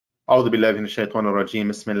أعوذ بالله من الشيطان الرجيم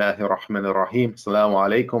بسم الله الرحمن الرحيم السلام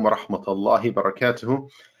عليكم ورحمة الله وبركاته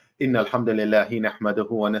إن الحمد لله نحمده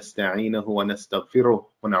ونستعينه ونستغفره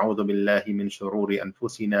ونعوذ بالله من شرور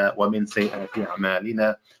أنفسنا ومن سيئات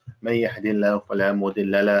أعمالنا من يهد الله فلا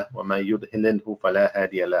مضل له ومن يضلله فلا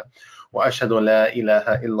هادي له وأشهد أن لا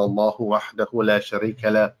إله إلا الله وحده لا شريك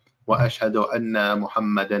له وأشهد أن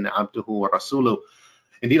محمدا عبده ورسوله.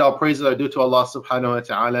 Indeed, all praises are due to Allah subhanahu wa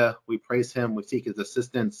ta'ala. We praise Him, we seek His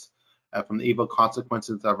assistance from the evil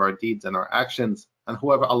consequences of our deeds and our actions. And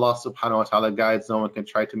whoever Allah subhanahu wa ta'ala guides, no one can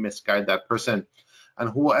try to misguide that person. And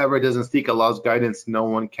whoever doesn't seek Allah's guidance, no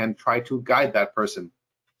one can try to guide that person.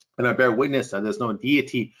 And I bear witness that there's no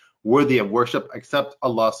deity worthy of worship except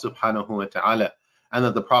Allah subhanahu wa ta'ala. And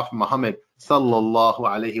that the Prophet Muhammad sallallahu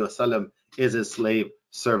alayhi wasallam is his slave,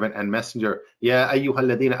 servant and messenger. Ya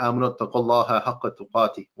ayyuhalladhina amanu taqullaha haqqa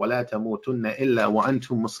tuqatih wa la tamutunna illa wa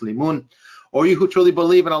antum muslimun. Or you who truly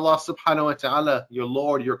believe in Allah subhanahu wa ta'ala, your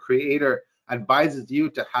Lord, your creator, advises you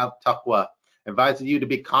to have taqwa, advises you to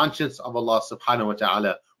be conscious of Allah subhanahu wa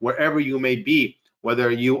ta'ala, wherever you may be,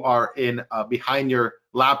 whether you are in behind your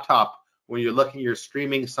laptop, when you're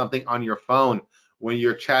streaming something on your phone, when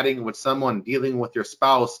you're chatting with someone, dealing with your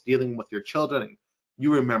spouse, dealing with your children,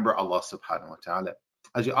 you remember Allah subhanahu wa ta'ala,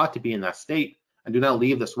 as you ought to be in that state, and do not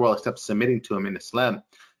leave this world except submitting to Him in Islam.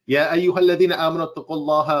 يا أيها الذين آمنوا اتقوا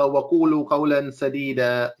الله وقولوا قولا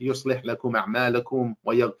سديدا يصلح لكم أعمالكم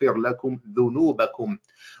ويغفر لكم ذنوبكم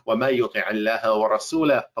وما يطع الله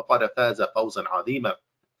ورسوله فقد فاز فوزا عظيما.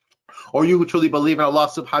 Or you who truly believe in Allah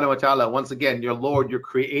subhanahu wa ta'ala, once again, your Lord, your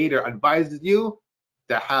creator, advises you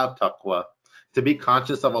to have taqwa, to be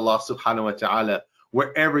conscious of Allah subhanahu wa ta'ala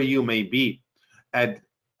wherever you may be, and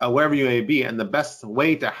wherever you may be. And the best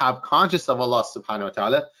way to have conscious of Allah subhanahu wa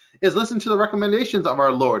ta'ala is listen to the recommendations of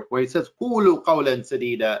our Lord, where He says, "Qulu qawlan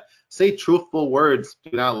sadida." Say truthful words.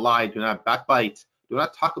 Do not lie. Do not backbite. Do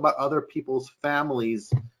not talk about other people's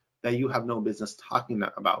families that you have no business talking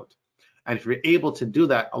about. And if you're able to do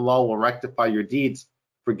that, Allah will rectify your deeds,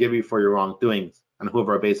 forgive you for your wrongdoings. And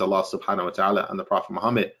whoever obeys Allah subhanahu wa ta'ala and the Prophet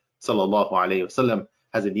Muhammad sallallahu alayhi wasallam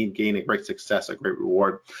has indeed gained a great success, a great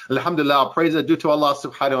reward. Alhamdulillah, praise is due to Allah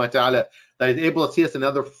subhanahu wa ta'ala that is able to see us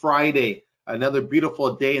another Friday, another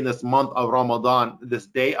beautiful day in this month of Ramadan, this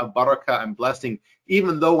day of barakah and blessing,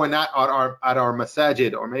 even though we're not at our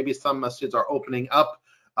masajid, or maybe some masjids are opening up,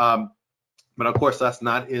 but of course that's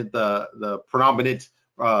not the predominant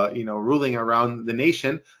ruling around the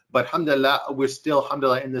nation. But alhamdulillah, we're still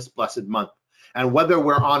alhamdulillah in this blessed month. And whether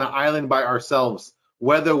we're on an island by ourselves,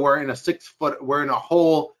 whether we're in we're in a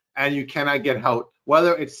hole and you cannot get out,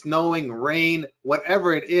 whether it's snowing, rain,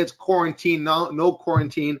 whatever it is, quarantine, no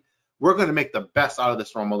quarantine, we're going to make the best out of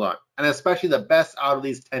this Ramadan, and especially the best out of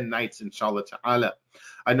these 10 nights, inshallah ta'ala.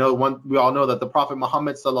 We all know that the Prophet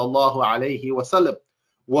Muhammad sallallahu alayhi wasallam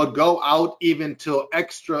would go out even to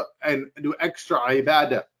do extra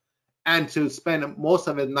ibadah, and to spend most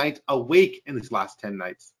of his night awake in these last 10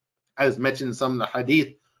 nights. As mentioned in some of the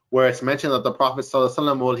hadith, where it's mentioned that the Prophet sallallahu alayhi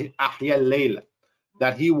wasallam will ahya al-layl,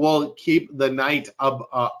 that he will keep the night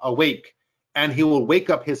awake, and he will wake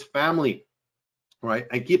up his family, right,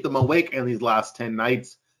 and keep them awake in these last 10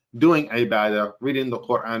 nights, doing ibadah, reading the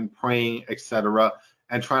Quran, praying, etc.,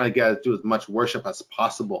 and trying to do as much worship as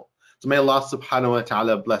possible. So may Allah subhanahu wa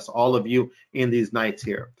ta'ala bless all of you in these nights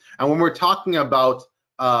here. And when we're talking about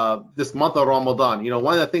this month of Ramadan,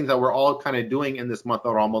 one of the things that we're all kind of doing in this month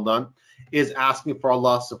of Ramadan is asking for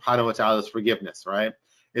Allah subhanahu wa ta'ala's forgiveness, right?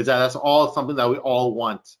 That's all something that we all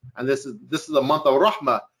want. And this is a month of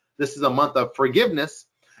rahmah. This is a month of forgiveness.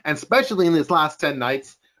 And especially in these last 10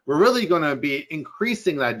 nights, we're really going to be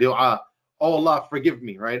increasing that dua. Oh Allah, forgive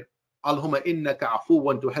me, right? Allahumma innaka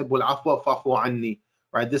afuwan tuhibbul afwa fa'fu anni.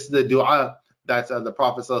 Right? This is the dua that the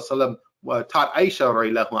Prophet ﷺ taught Aisha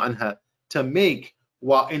radiallahu anha to make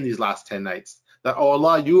while in these last 10 nights. That, oh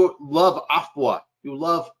Allah, you love afwa, you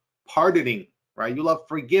love pardoning, right? You love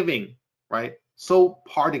forgiving, right? So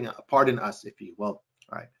pardon us, if you will,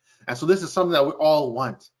 right? And so this is something that we all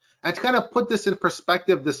want. And to kind of put this in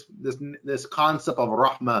perspective, this concept of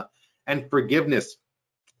rahmah and forgiveness,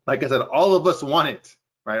 like I said, all of us want it,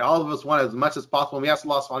 right? All of us want it as much as possible. We ask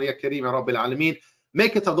Allah subhanahu wa ta'ala, Rabbil Alameen,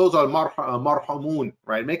 make us of those marhamun,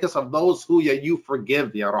 right? Make us of those who you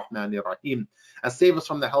forgive, Ya Rahman, Ya Rahim, and save us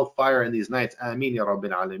from the hellfire in these nights. Ameen, Ya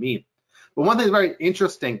Rabbil Alameen. But one thing is very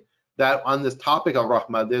interesting, that on this topic of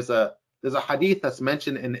rahmah, there's a hadith that's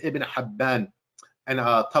mentioned in Ibn Habban and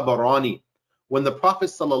Tabarani, when the Prophet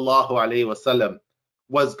sallallahu alaihi wasallam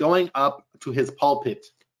was going up to his pulpit,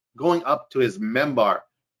 going up to his membar,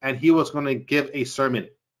 and he was going to give a sermon.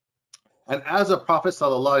 And as the Prophet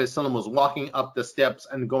ﷺ was walking up the steps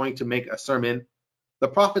and going to make a sermon, the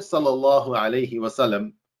Prophet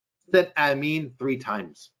ﷺ said Ameen 3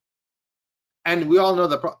 times. And we all know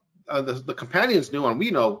the companions knew, and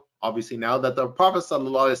we know obviously now, that the Prophet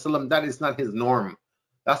ﷺ, that is not his norm.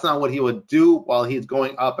 That's not what he would do while he's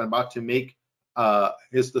going up and about to make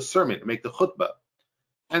the sermon, make the khutbah.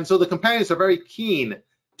 And so the companions are very keen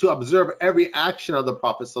to observe every action of the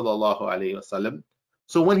Prophet ﷺ.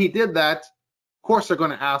 So when he did that, of course they're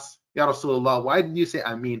going to ask, Ya Rasulullah, why did you say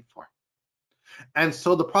Ameen for? And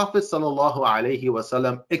so the Prophet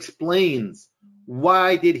ﷺ explains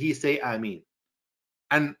why did he say Ameen.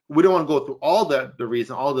 And we don't want to go through all the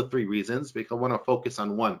reasons, all the 3 reasons, because we want to focus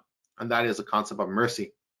on one, and that is the concept of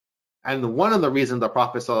mercy. And one of the reasons the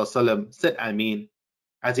Prophet ﷺ said Ameen,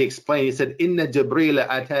 as he explained, he said, Inna Jibreel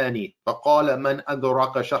atani, faqala man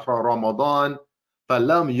adraka shahra Ramadan,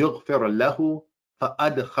 falam yughfir lahu,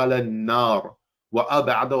 fa'adkhala an-nar, wa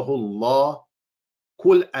ab'adahu Allah,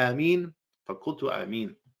 kul Ameen, faqultu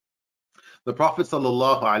Ameen. The Prophet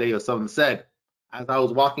ﷺ said, as I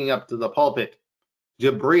was walking up to the pulpit,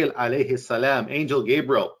 Jibreel alayhi salam, Angel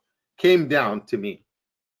Gabriel, came down to me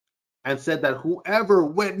and said that whoever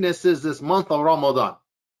witnesses this month of Ramadan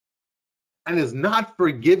and is not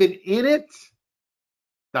forgiven in it,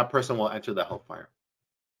 that person will enter the hellfire.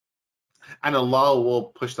 And Allah will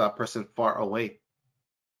push that person far away.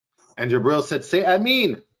 And Jibreel said, say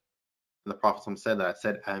Ameen. And the Prophet said that,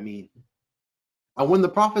 said Ameen. And when the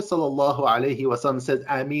Prophet ﷺ says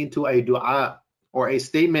Ameen to a dua or a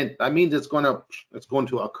statement, that means it's going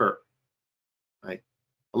to occur. Right?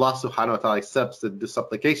 Allah subhanahu wa ta'ala accepts the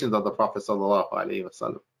supplications of the Prophet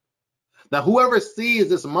ﷺ. Now, whoever sees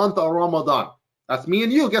this month of Ramadan, that's me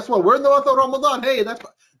and you. Guess what? We're in the month of Ramadan. Hey, that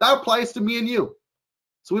applies to me and you.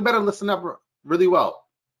 So we better listen up really well.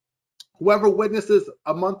 Whoever witnesses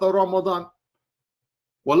a month of Ramadan,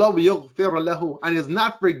 وَلَوْ يُغْفِرَ لَهُ, and is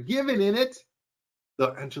not forgiven in it,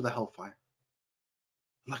 they'll enter the hellfire.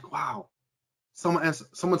 Like, wow. Someone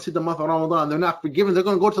sees the month of Ramadan, they're not forgiven, they're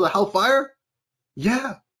going to go to the hellfire?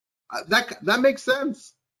 Yeah, that makes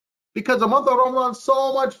sense. Because the month of Ramadan is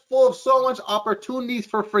so much full of so much opportunities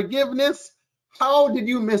for forgiveness. How did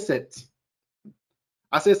you miss it?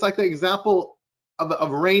 I say it's like the example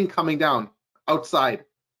of rain coming down outside.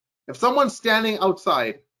 If someone's standing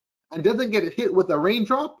outside and doesn't get hit with a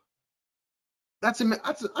raindrop, that's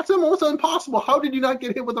almost impossible. How did you not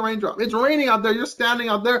get hit with a raindrop? It's raining out there, you're standing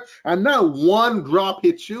out there, and not one drop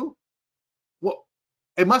hits you. Well,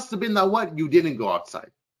 it must have been that what? You didn't go outside.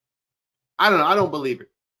 I don't know, I don't believe it.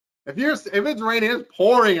 If it's raining, it's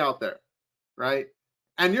pouring out there, right?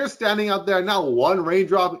 And you're standing out there, not one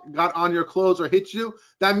raindrop got on your clothes or hit you,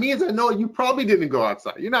 that means I know you probably didn't go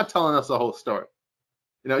outside. You're not telling us the whole story.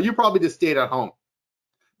 You probably just stayed at home.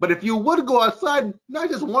 But if you would go outside, not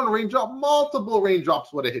just one raindrop, multiple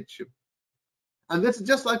raindrops would have hit you. And this is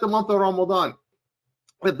just like the month of Ramadan.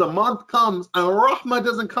 If the month comes and rahmah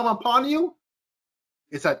doesn't come upon you,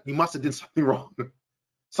 it's that you must have done something wrong.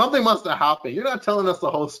 Something must have happened. You're not telling us the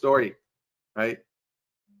whole story, right?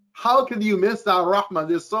 How can you miss that rahmah?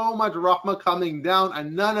 There's so much rahmah coming down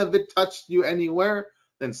and none of it touched you anywhere.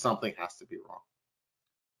 Then something has to be wrong.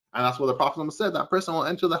 And that's what the Prophet said. That person will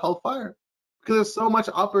enter the hellfire because there's so much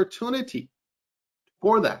opportunity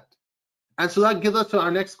for that. And so that gives us to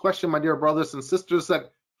our next question, my dear brothers and sisters,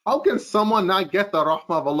 that how can someone not get the rahmah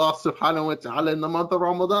of Allah subhanahu wa ta'ala in the month of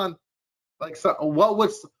Ramadan? Like, so what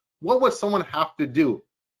would someone have to do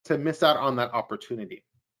to miss out on that opportunity?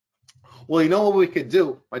 Well, you know what we could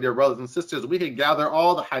do, my dear brothers and sisters? We could gather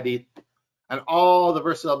all the hadith and all the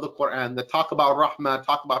verses of the Quran that talk about rahmah,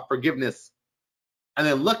 talk about forgiveness, and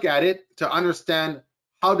then look at it to understand,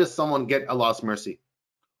 how does someone get Allah's mercy?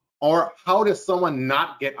 Or how does someone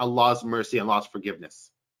not get Allah's mercy and Allah's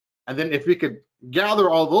forgiveness? And then if we could gather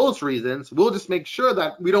all those reasons, we'll just make sure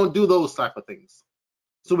that we don't do those type of things,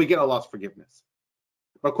 so we get Allah's forgiveness.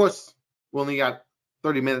 But of course, we only got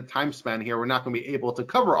 30-minute time span here. We're not going to be able to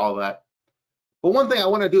cover all that. But one thing I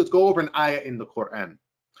want to do is go over an ayah in the Quran.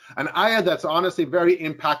 An ayah that's honestly very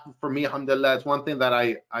impactful for me, alhamdulillah. It's one thing that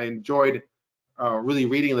I enjoyed really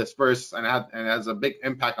reading this verse, and has a big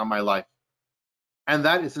impact on my life. And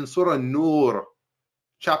that is in Surah Nur,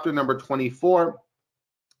 chapter number 24,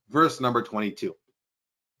 verse number 22,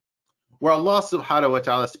 where Allah subhanahu wa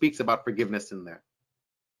ta'ala speaks about forgiveness in there.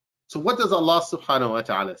 So what does Allah subhanahu wa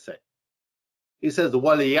ta'ala say? He says,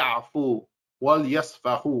 وَلْيَعْفُوا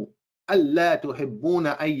وَلْيَصْفَحُوا أَلَّا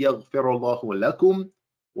تُحِبُّونَ أَن يَغْفِرَ اللَّهُ لَكُمْ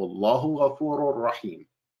وَاللَّهُ غَفُورٌ رَحِيمٌ.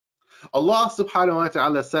 Allah subhanahu wa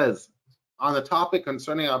ta'ala says on the topic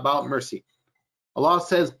concerning about mercy, Allah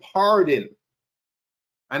says, pardon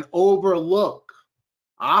and overlook.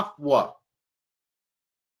 Afwa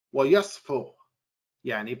wa yasfu.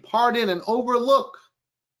 Yani pardon and overlook.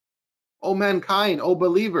 O mankind, O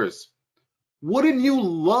believers, wouldn't you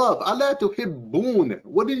love, Allah tuhibbun,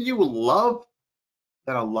 wouldn't you love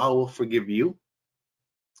that Allah will forgive you?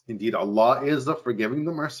 Indeed, Allah is the forgiving,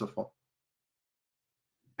 the merciful.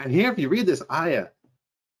 And here, if you read this ayah,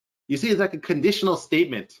 you see it's like a conditional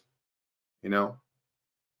statement. You know,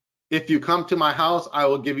 if you come to my house, I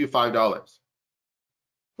will give you $5.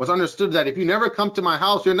 What's understood that if you never come to my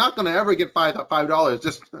house, you're not going to ever get $5.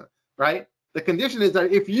 Just right. The condition is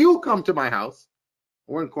that if you come to my house,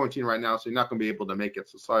 we're in quarantine right now, so you're not going to be able to make it.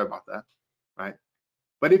 So sorry about that, right?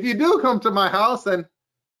 But if you do come to my house, then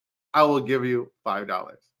I will give you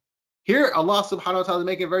 $5. Here, Allah subhanahu wa ta'ala is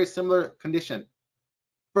making a very similar condition.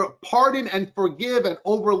 For pardon and forgive and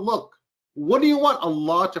overlook. What do you want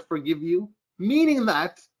Allah to forgive you? Meaning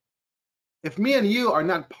that if me and you are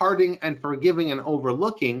not pardoning and forgiving and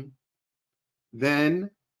overlooking, then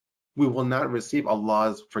we will not receive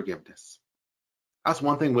Allah's forgiveness. That's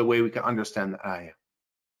one thing, the way we can understand the ayah.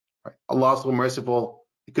 Right? Allah is so merciful.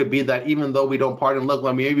 It could be that even though we don't pardon, look,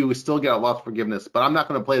 maybe we still get Allah's forgiveness, but I'm not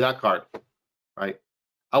going to play that card, right?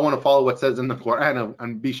 I want to follow what says in the Quran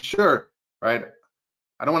and be sure, right?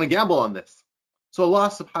 I don't want to gamble on this. So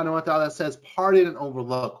Allah subhanahu wa ta'ala says, pardon and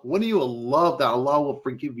overlook. When do you love that Allah will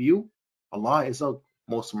forgive you? Allah is the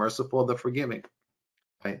most merciful, the forgiving,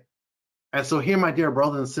 right? And so here, my dear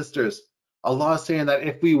brothers and sisters, Allah is saying that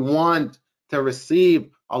if we want to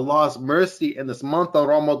receive Allah's mercy in this month of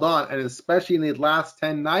Ramadan, and especially in these last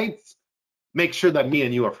 10 nights, make sure that me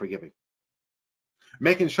and you are forgiving.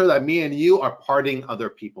 Making sure that me and you are pardoning other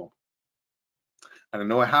people. I don't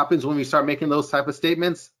know what happens when we start making those type of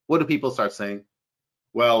statements. What do people start saying?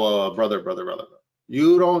 Well, brother,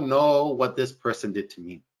 you don't know what this person did to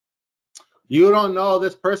me. You don't know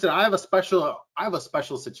this person. I have a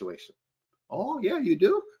special situation. Oh, yeah, you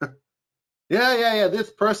do? Yeah. This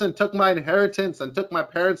person took my inheritance and took my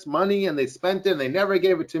parents' money and they spent it and they never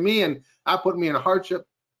gave it to me and that put me in a hardship.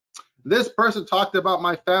 This person talked about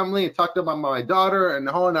my family and talked about my daughter and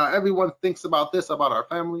now everyone thinks about this, about our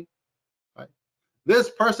family. Right? This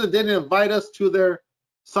person didn't invite us to their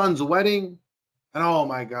son's wedding and oh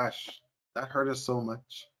my gosh, that hurt us so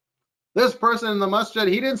much. This person in the masjid,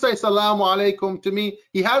 he didn't say salamu alaikum to me.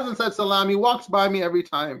 He hasn't said salam. He walks by me every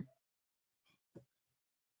time.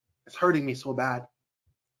 It's hurting me so bad.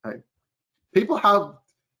 Right? People have,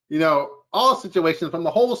 all situations from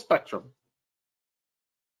the whole spectrum.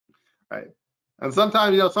 Right? And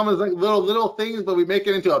sometimes, some of the little things, but we make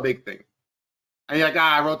it into a big thing. And you're like,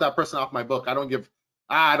 I wrote that person off my book. I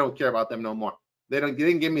don't care about them no more. They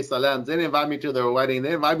didn't give me salams. They didn't invite me to their wedding. They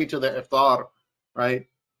didn't invite me to their iftar. Right?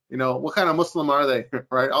 What kind of Muslim are they?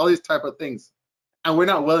 Right? All these type of things. And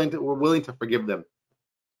we're willing to forgive them.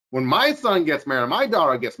 When my son gets married, my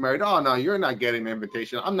daughter gets married, oh no, you're not getting an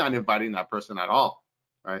invitation. I'm not inviting that person at all.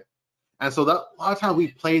 Right? And so a lot of times we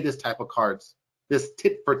play this type of cards, this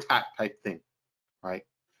tit for tat type thing. Right?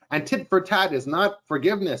 And tit for tat is not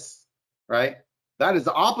forgiveness. Right? That is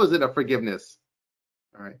the opposite of forgiveness.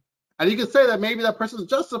 All right. And you can say that maybe that person is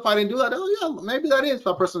justified in doing that. Oh yeah, maybe that is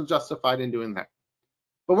that person is justified in doing that.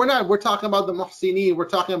 But we're not. We're talking about the muhsinin. We're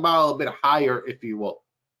talking about a little bit higher, if you will.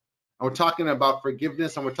 And we're talking about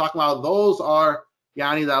forgiveness, and we're talking about those are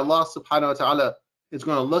that Allah subhanahu wa ta'ala is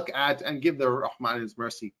going to look at and give the rahman and his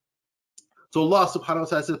mercy. So Allah subhanahu wa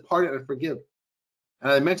ta'ala says, pardon and forgive.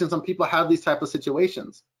 And I mentioned some people have these type of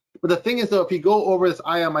situations. But the thing is, though, if you go over this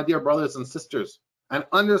ayah, my dear brothers and sisters, and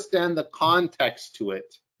understand the context to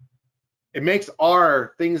it, it makes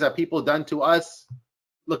our things that people done to us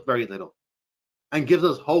look very little, and gives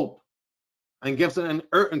us hope, and gives an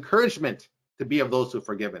encouragement to be of those who are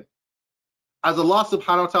forgiven. As Allah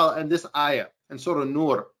subhanahu wa ta'ala in this ayah, in Surah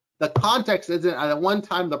Nur, the context is that at one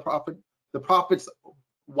time the Prophet's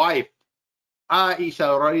wife, Aisha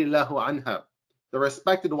radiyallahu anha, the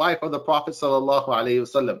respected wife of the Prophet sallallahu alaihi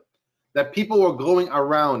wasallam, that people were going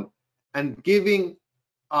around and giving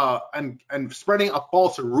and spreading a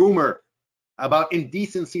false rumor about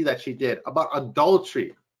indecency that she did, about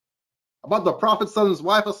adultery, about the Prophet's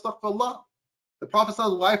wife, astaghfirullah. The Prophet's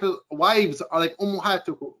wives are like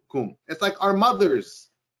ummahatukum. It's like our mothers,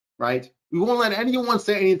 right? We won't let anyone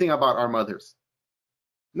say anything about our mothers.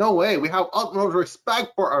 No way. We have utmost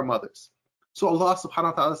respect for our mothers. So Allah subhanahu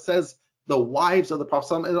wa ta'ala says the wives of the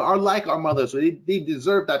Prophet are like our mothers. So they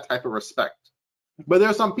deserve that type of respect. But there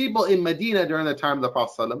are some people in Medina during the time of the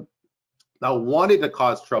Prophet that wanted to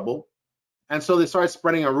cause trouble. And so they started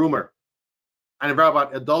spreading a rumor and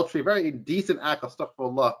about adultery, very indecent act of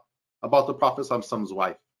astaghfirullah, about the Prophet's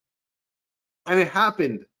wife. And it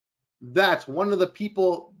happened that one of the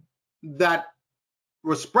people that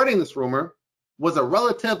was spreading this rumor was a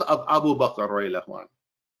relative of Abu Bakr radiallahu anhu.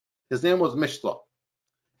 His name was Mishta.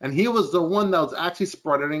 And he was the one that was actually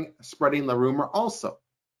spreading the rumor also.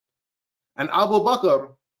 And Abu Bakr,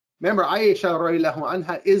 remember Aisha radiallahu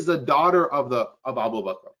anha is the daughter of Abu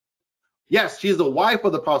Bakr. Yes, she's the wife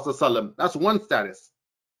of the Prophet ﷺ. That's one status.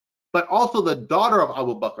 But also the daughter of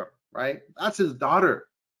Abu Bakr, right? That's his daughter.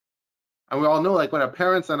 And we all know, like, when a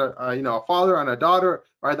parents and a father and a daughter,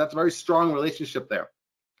 right? That's a very strong relationship there.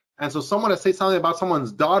 And so someone to say something about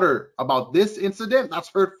someone's daughter about this incident, that's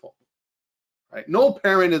hurtful, right? No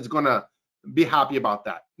parent is going to be happy about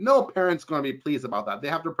that. No parent's going to be pleased about that. They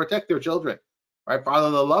have to protect their children, right? For all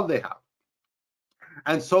of the love they have.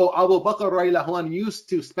 And so Abu Bakr radiallahu anhu used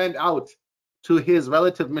to spend out to his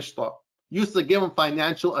relative Mishta, used to give him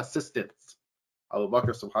financial assistance. Abu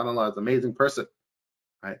Bakr, subhanAllah, is an amazing person,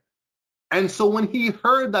 right? And so when he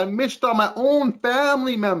heard that Mishta, my own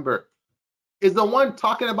family member, is the one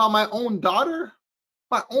talking about my own daughter,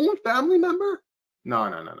 my own family member, no.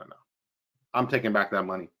 I'm taking back that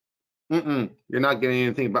money. You're not getting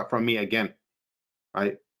anything back from me again,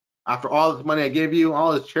 right? After all this money I gave you,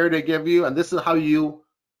 all this charity I gave you, and this is how you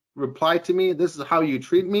reply to me, this is how you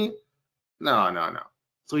treat me, no.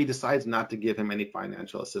 So he decides not to give him any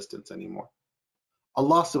financial assistance anymore.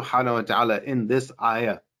 Allah subhanahu wa ta'ala in this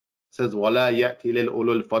ayah says, وَلَا يَأْتِ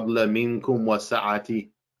لِلْأُولُو الْفَضْلَ مِنْكُمْ وَالسَّعَةِ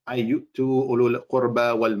أَن يُؤْتُوا أُولُو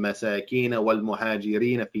الْقُرْبَى وَالْمَسَاكِينَ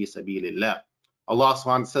وَالْمُهَاجِرِينَ فِي سَبِيلِ اللَّهِ. Allah subhanahu wa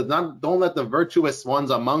ta'ala says, don't let the virtuous ones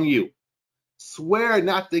among you swear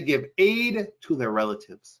not to give aid to their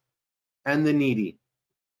relatives and the needy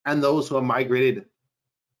and those who have migrated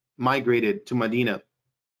to Medina.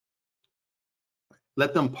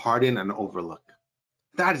 Let them pardon and overlook.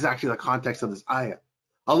 That is actually the context of this ayah.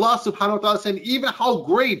 Allah subhanahu wa ta'ala is saying even how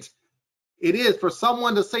great it is for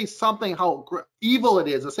someone to say something, how evil it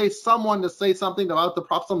is to say someone to say something about the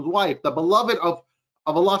Prophet's wife, the beloved of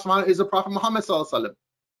Allah subhanahu wa ta'ala is the Prophet Muhammad sallallahu alaihi wasallam.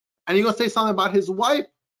 And you're going to say something about his wife?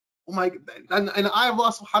 Oh my, and I of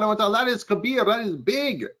Allah subhanahu wa ta'ala, that is kabir, that is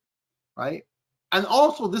big, right? And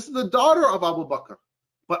also, this is the daughter of Abu Bakr.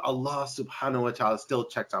 But Allah subhanahu wa ta'ala still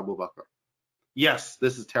checks Abu Bakr. Yes,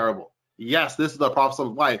 this is terrible. Yes, this is the Prophet's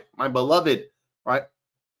wife, my beloved, right?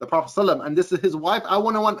 The Prophet sallam, and this is his wife. I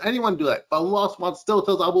wouldn't want anyone to do that. But Allah subhanahu wa ta'ala still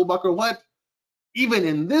tells Abu Bakr, what? Even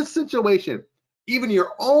in this situation, even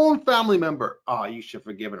your own family member, you should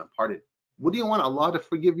forgive and pardon. Would you want Allah to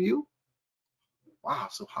forgive you? Wow,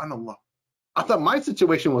 subhanallah. I thought my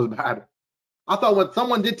situation was bad. I thought what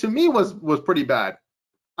someone did to me was pretty bad.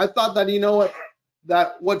 I thought that,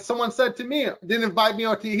 that what someone said to me, didn't invite me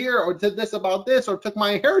out to here, or did this about this, or took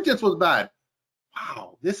my inheritance was bad.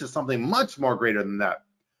 Wow, this is something much more greater than that.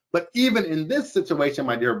 But even in this situation,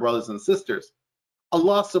 my dear brothers and sisters,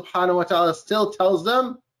 Allah subhanahu wa ta'ala still tells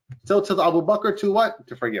Abu Bakr to what?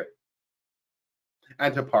 To forgive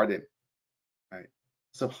and to pardon. Right?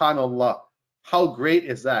 Subhanallah. How great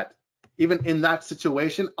is that? Even in that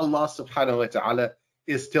situation, Allah subhanahu wa ta'ala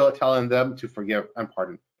is still telling them to forgive and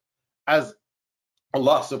pardon. As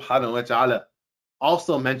Allah subhanahu wa ta'ala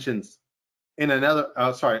also mentions in another,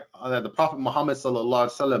 the Prophet Muhammad sallallahu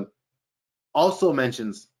alaihi wasallam also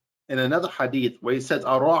mentions in another hadith where he says,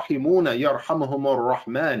 Ar-Rahimuna yarhamuhumur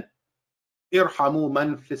Rahman, irhamu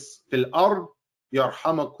man fil ard,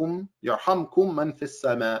 yarhamkum man fis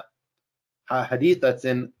sama. A hadith that's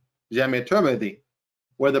in Jami' Tirmidhi,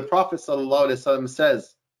 where the Prophet sallallahu alaihi wasallam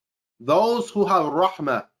says, those who have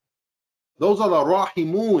rahmah, those are the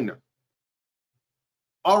rahimun,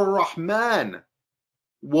 Ar-Rahman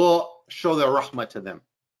will show their rahmah to them.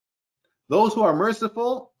 Those who are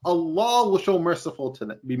merciful, Allah will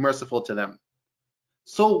be merciful to them.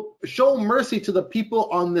 So show mercy to the people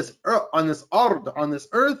on this earth, on this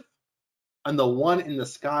earth, and the one in the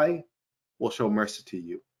sky will show mercy to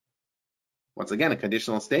you. Once again, a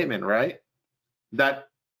conditional statement, right? That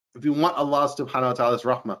if you want Allah subhanahu wa ta'ala's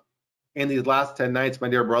rahmah in these last 10 nights, my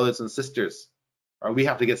dear brothers and sisters, we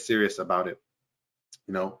have to get serious about it.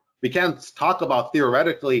 We can't talk about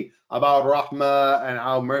theoretically about rahmah and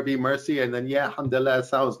how be mercy, and then alhamdulillah, it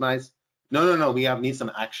sounds nice. No, we need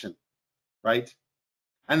some action, right?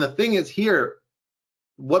 And the thing is here,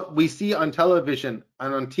 what we see on television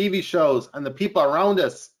and on TV shows and the people around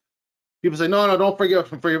us, people say, no, don't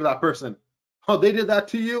forgive that person. Oh, they did that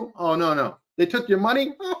to you? Oh, no. They took your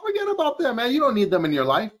money? Oh, forget about them, man. You don't need them in your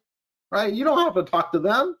life, right? You don't have to talk to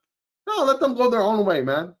them. No, let them go their own way,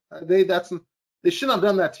 man. They shouldn't have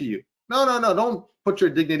done that to you. No, don't put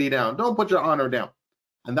your dignity down. Don't put your honor down.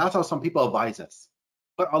 And that's how some people advise us.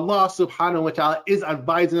 But Allah subhanahu wa ta'ala is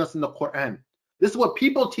advising us in the Quran. This is what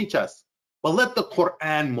people teach us. But let the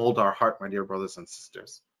Quran mold our heart, my dear brothers and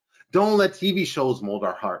sisters. Don't let TV shows mold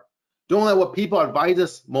our heart. Don't let what people advise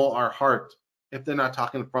us mold our heart if they're not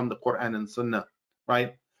talking from the Quran and Sunnah,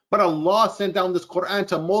 right? But Allah sent down this Quran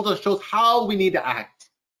to mold us, shows how we need to act.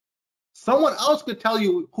 Someone else could tell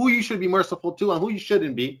you who you should be merciful to and who you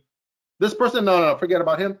shouldn't be. This person, no, forget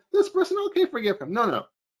about him. This person, okay, forgive him. No.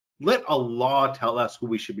 Let Allah tell us who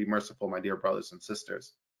we should be merciful, my dear brothers and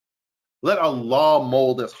sisters. Let Allah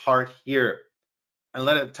mold this heart here and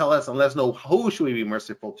let it tell us and let us know who should we be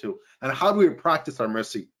merciful to and how do we practice our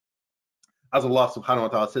mercy. As Allah subhanahu wa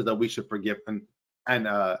ta'ala says that we should forgive and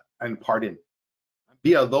pardon.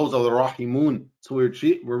 Be of those of the Rahimun, so we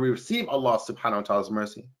receive Allah subhanahu wa ta'ala's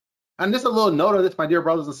mercy. And just a little note of this, my dear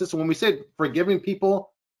brothers and sisters, when we say forgiving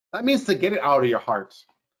people, that means to get it out of your heart.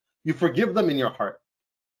 You forgive them in your heart.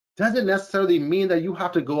 Doesn't necessarily mean that you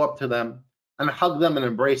have to go up to them and hug them and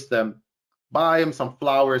embrace them, buy them some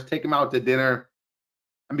flowers, take them out to dinner,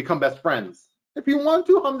 and become best friends. If you want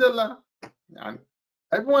to, alhamdulillah.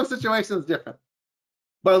 Everyone's situation is different.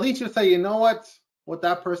 But at least you say, you know what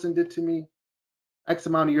that person did to me X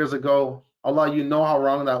amount of years ago, Allah, you know how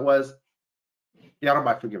wrong that was. Ya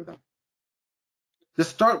Rabbi, forgive them.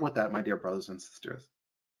 Just start with that, my dear brothers and sisters.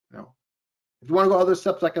 If you want to go other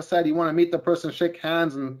steps, like I said, you want to meet the person, shake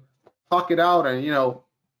hands and talk it out and,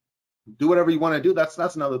 do whatever you want to do. That's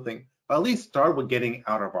another thing. But at least start with getting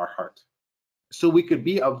out of our heart. So we could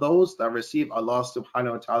be of those that receive Allah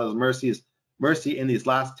subhanahu wa ta'ala's mercy in these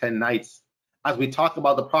last 10 nights. As we talk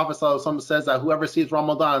about, the Prophet says that whoever sees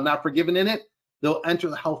Ramadan and not forgiven in it, they'll enter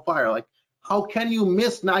the hellfire. Like, how can you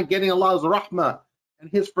miss not getting Allah's rahmah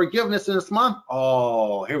and his forgiveness in this month?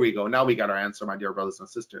 Oh, here we go. Now we got our answer, my dear brothers and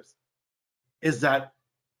sisters. Is that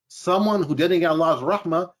someone who didn't get Allah's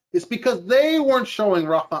rahmah is because they weren't showing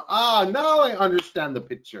rahmah. Now I understand the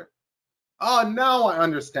picture. Now I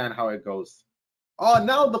understand how it goes.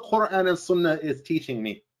 Now the Quran and Sunnah is teaching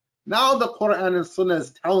me. Now the Quran and Sunnah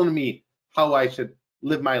is telling me how I should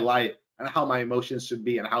live my life and how my emotions should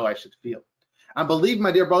be and how I should feel. And believe,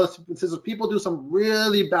 my dear brothers and sisters, people do some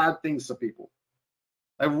really bad things to people.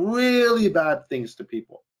 Like really bad things to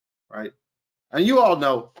people, right? And you all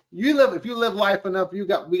know, if you live life enough,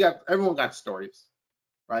 everyone got stories,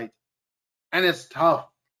 right? And it's tough.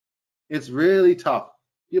 It's really tough.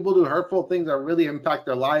 People do hurtful things that really impact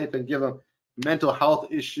their life and give them mental health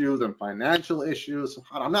issues and financial issues.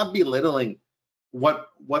 I'm not belittling what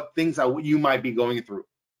things that you might be going through.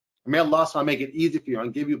 May Allah make it easy for you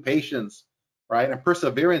and give you patience, right? And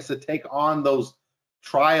perseverance to take on those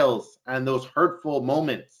trials and those hurtful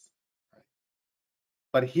moments.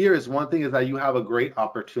 But here is one thing, is that you have a great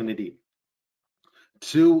opportunity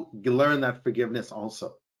to learn that forgiveness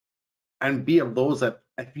also. And be of those that,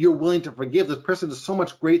 if you're willing to forgive, this person does so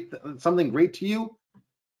much something great to you,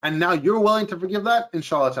 and now you're willing to forgive that,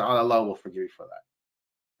 inshallah ta'ala, Allah will forgive you for that.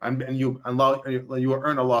 And you will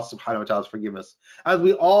earn Allah subhanahu wa ta'ala's forgiveness. As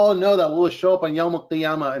we all know that we'll show up on Yawm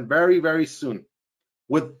al-Qiyamah, and very, very soon,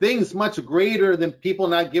 with things much greater than people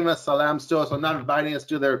not giving us salams to us or not inviting us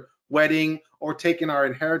to their wedding or taking our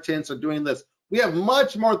inheritance or doing this. We have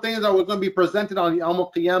much more things that we're going to be presented on Yawm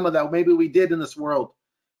al-Qiyamah that maybe we did in this world,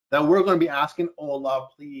 that we're going to be asking, oh Allah,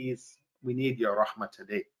 please, we need your rahmah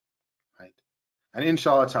today, right? And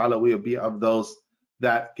inshallah ta'ala, we will be of those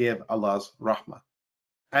that give Allah's rahmah.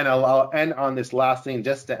 And I'll end on this last thing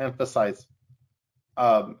just to emphasize,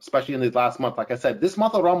 especially in this last month. Like I said, this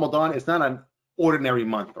month of Ramadan is not an ordinary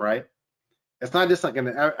month, right? It's not just like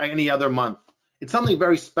any other month. It's something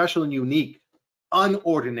very special and unique,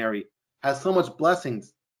 unordinary, has so much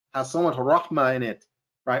blessings, has so much rahmah in it,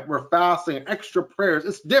 right? We're fasting, extra prayers.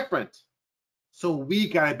 It's different. So we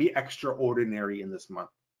got to be extraordinary in this month,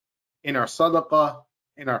 in our sadaqah,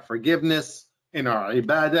 in our forgiveness, in our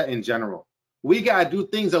ibadah in general. We got to do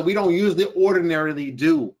things that we don't usually ordinarily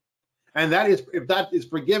do. And that is, if that is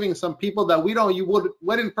forgiving some people that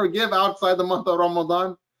wouldn't forgive outside the month of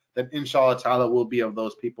Ramadan, then inshallah ta'ala will be of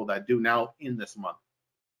those people that do now in this month.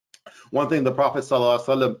 One thing the Prophet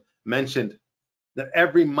ﷺ mentioned, that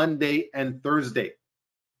every Monday and Thursday,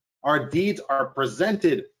 our deeds are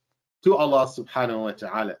presented to Allah subhanahu wa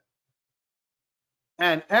ta'ala.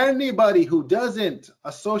 And anybody who doesn't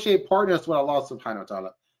associate partners with Allah subhanahu wa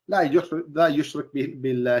ta'ala, la yushrik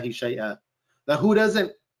billahi shay'a, that who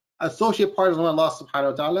doesn't associate partners with Allah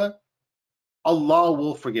subhanahu wa ta'ala, Allah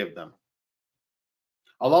will forgive them.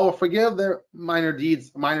 Allah will forgive their minor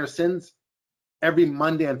deeds, minor sins, every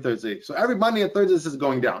Monday and Thursday. So every Monday and Thursday, this is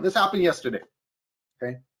going down. This happened yesterday.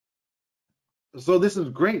 Okay. So this is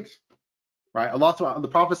great, right? The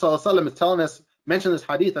Prophet ﷺ is telling us, mention this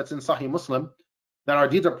hadith that's in Sahih Muslim, that our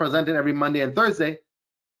deeds are presented every Monday and Thursday.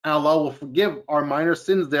 And Allah will forgive our minor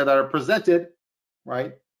sins there that are presented,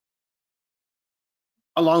 right?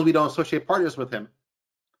 As long as we don't associate partners with him.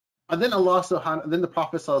 And then then the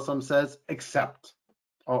Prophet ﷺ says, except.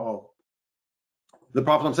 The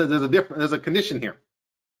Prophet says there's a condition here.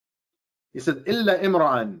 He said, إِلَّا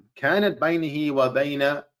إِمْرَأً كَانَتْ بَيْنِهِ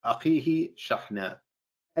وَبَيْنَ أَخِيهِ شَحْنًا.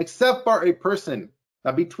 Except for a person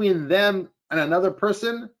that between them and another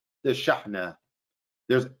person, there's shahna.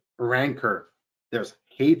 There's rancor. There's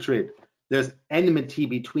hatred. There's enmity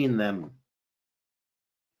between them.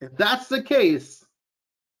 If that's the case,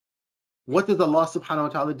 what does Allah subhanahu wa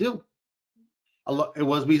ta'ala do?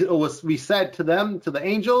 We said to them, to the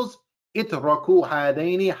angels, اتركوا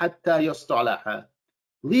هذين حتى يصطلحا.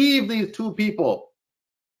 Leave these two people.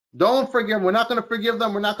 Don't forgive. We're not going to forgive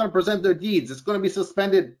them. We're not going to present their deeds. It's going to be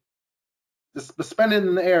suspended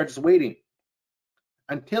in the air, just waiting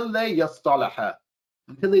until they yastalaha,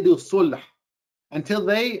 until they do sulh, until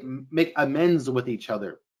they make amends with each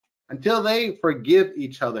other, until they forgive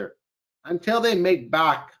each other, until they make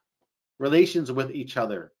back relations with each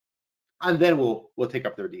other, and then we'll take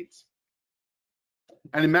up their deeds.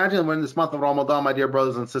 And imagine we're in this month of Ramadan, my dear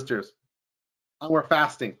brothers and sisters, and we're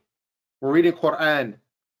fasting, we're reading Quran,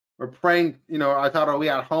 we're praying, I thought, are we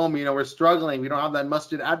at home? We're struggling. We don't have that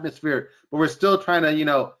masjid atmosphere, but we're still trying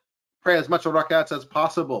to, pray as much rakats as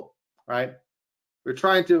possible, right? We're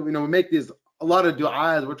trying to, we make a lot of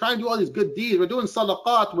du'as. We're trying to do all these good deeds. We're doing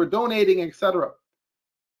sadaqat. We're donating, etc.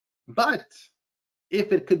 But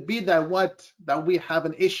if it could be that we have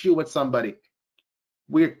an issue with somebody,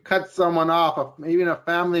 we cut someone off, even a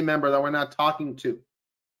family member that we're not talking to.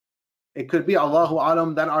 It could be, Allahu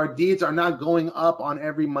Alam, that our deeds are not going up on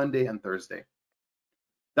every Monday and Thursday.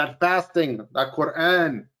 That fasting, that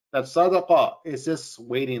Quran, that sadaqah is just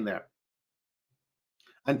waiting there.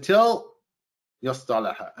 Until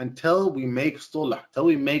yastalaha, until we make sulh, until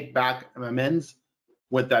we make back amends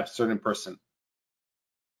with that certain person.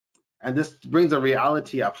 And this brings a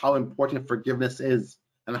reality of how important forgiveness is,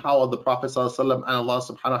 and how the Prophet ﷺ and Allah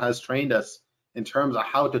subhanahu wa ta'ala has trained us in terms of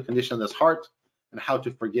how to condition this heart and how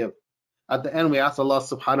to forgive. At the end, we ask Allah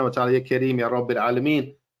subhanahu wa ta'ala, Ya Kareem, Ya Rabbil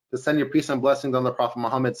Alameen, to send your peace and blessings on the Prophet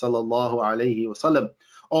Muhammad sallallahu alayhi wa sallam.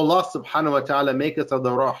 Allah subhanahu wa ta'ala, make us of the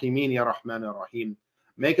Rahimeen, Ya Rahman Ya Rahim.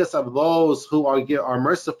 Make us of those who are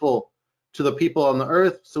merciful to the people on the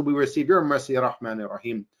earth, so we receive your mercy, Ya Rahman Ya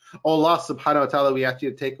Rahim. Allah subhanahu wa ta'ala, we ask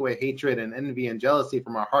you to take away hatred and envy and jealousy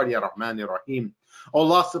from our heart, Ya Rahman Ya Rahim.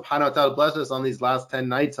 Allah subhanahu wa ta'ala, bless us on these last 10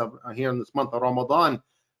 nights here in this month of Ramadan.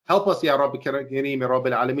 Help us, Ya Rabbi Kareem, Ya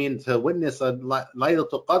Rabbil Alameen, to witness a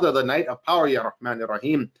Laylatul Qadr, the night of power, Ya Rahman Ya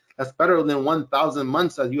Rahim. That's better than 1,000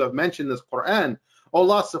 months, as you have mentioned in this Quran.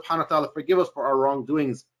 Allah subhanahu wa ta'ala, forgive us for our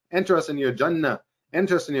wrongdoings. Enter us in your Jannah.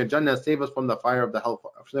 Enter us in your Jannah. Save us from the fire of the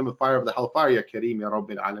hellfire, Ya Kareem, Ya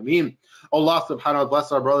Rabbil Alameen. Allah subhanahu wa ta'ala,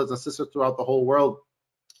 bless our brothers and sisters throughout the whole world,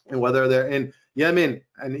 and whether they're in Yemen,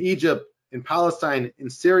 and Egypt, in Palestine, in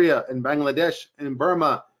Syria, in Bangladesh, in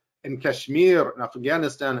Burma, in Kashmir, in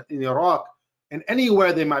Afghanistan, in Iraq, and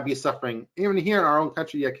anywhere they might be suffering, even here in our own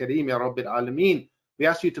country, Ya Kareem, Ya Rabbil Alameen. We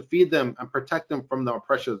ask you to feed them and protect them from the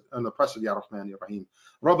oppressors, Ya Rahman Ya Rahim.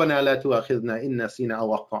 ربنا لا تؤاخذنا إن نسينا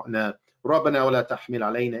أو أخطأنا ربنا ولا تحمل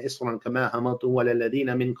علينا إصرا كما حملته على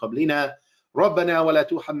الذين من قبلنا ربنا ولا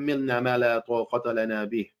تحملنا ما لا طاقة لنا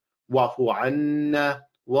به واعف عنا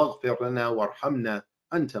واغفر لنا وارحمنا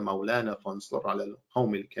أنت مولانا فانصر على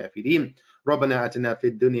القوم الكافرين ربنا آتنا في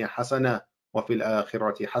الدنيا حسنة وفي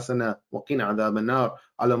الآخرة حسنة وقنا عذاب النار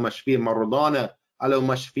اللهم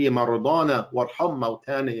اشفي مرضانا وارحم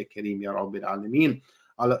موتانا يا كريم يا رب العالمين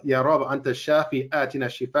يا رب أنت الشافي آتنا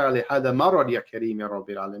الشفاء لهذا المرض يا كريم يا رب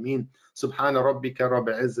العالمين سبحان ربك رب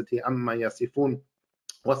العزة عما يصفون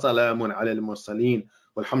وسلام على المرسلين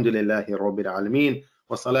والحمد لله رب العالمين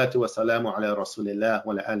والصلاة والسلام على رسول الله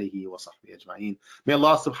وعلى آله وصحبه أجمعين. May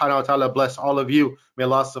Allah subhanahu wa ta'ala bless all of you. May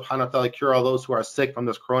Allah subhanahu wa ta'ala cure all those who are sick from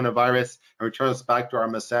this coronavirus and return us back to our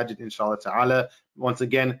masajid, inshallah ta'ala. Once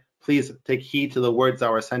again, please take heed to the words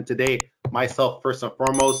that were sent today. Myself first and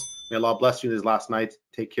foremost. May Allah bless you these last nights.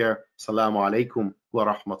 Take care. Assalamu alaikum wa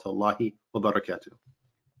rahmatullahi wa barakatuh.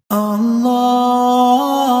 Allahu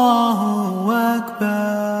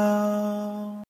Akbar.